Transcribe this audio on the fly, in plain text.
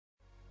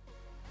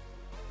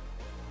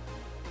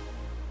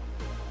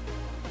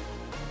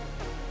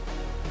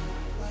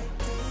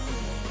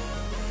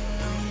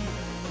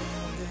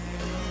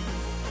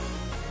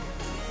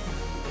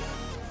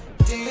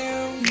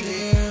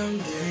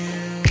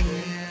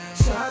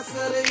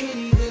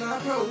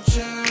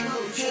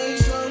child. Hey,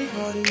 sorry,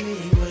 pardon me,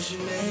 what's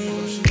your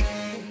name?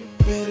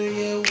 Better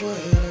yet, what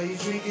are you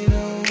drinking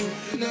on?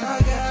 Now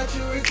I got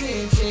your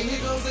attention, here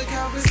goes the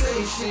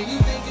conversation. You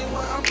thinking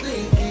what I'm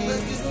thinking,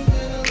 let's get some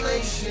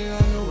ventilation. I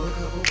know a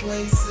couple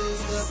places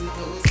that we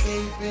go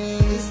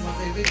escaping. It's my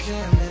favorite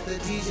jam that the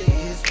DJ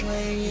is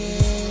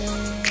playing.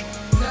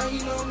 Now you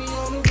know me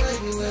on the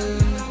regular.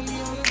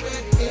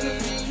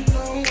 Energy, you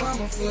know I'm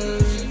a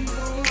flirt.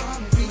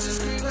 Features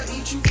scream, I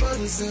eat you for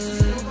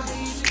dessert.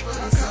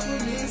 My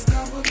compliments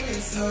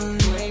hurt.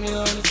 Blame it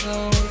on the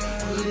throne,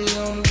 put it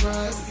on the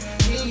rise.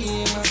 Me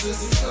and my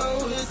sister, so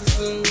it's a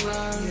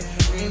sunrise.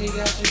 Randy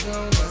got you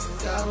going, that's what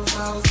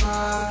bottles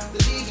high. The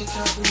DJ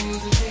chop the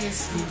music and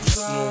scoop the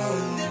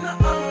song. Then the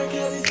R.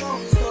 Kelly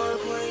song start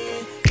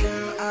playing.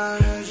 Girl, I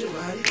heard your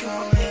body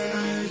calling.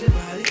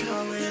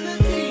 Then the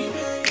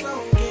T-Pain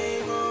song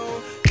came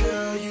on.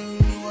 Girl, you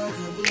knew I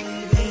couldn't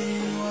believe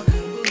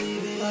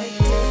it. Like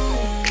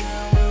damn,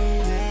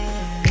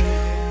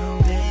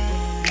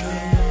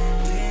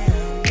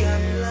 got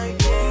me like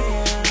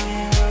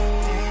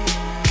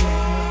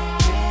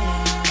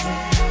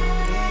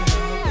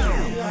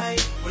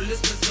well,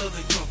 it's the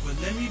Southern Comfort.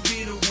 Let me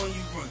be the one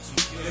you run to.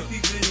 If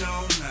you've been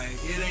all night,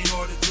 it ain't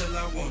hard to tell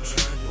I want you.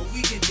 But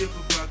we can dip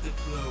about the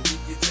club, we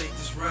can take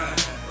this ride.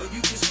 Or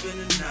you can spend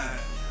the night,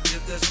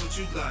 if that's what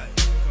you like.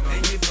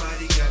 And your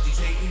body got these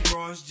hating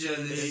bras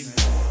jealous.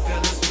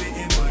 Fellas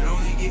spitting, but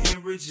only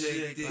getting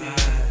rejected.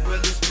 Well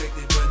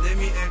expected, but let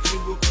me ask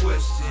you a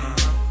question.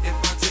 If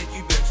I take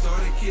you back,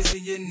 started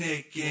kissing your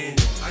neck, and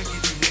I get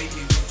you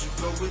naked, would you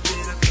go with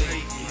it or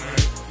take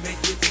it?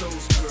 Make your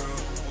toast, girl,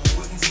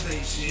 wouldn't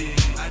say shit.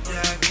 I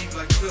dive deep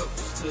like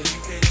clips till you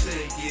can't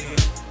take it.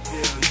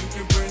 Hell, you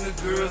can bring the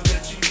girls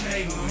that you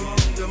hang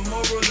with. The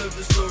moral of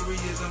the story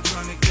is I'm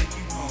trying to get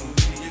you home.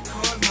 You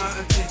caught my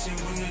attention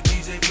when the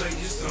DJ played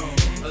your song.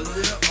 A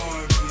little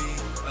R&B,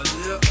 a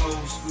little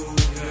old school.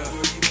 Girl,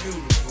 you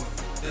beautiful,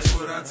 that's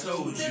what I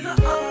told you. Then the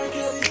R.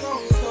 Kelly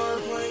song start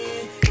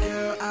playing.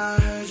 Girl, I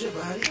heard your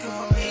body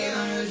calling.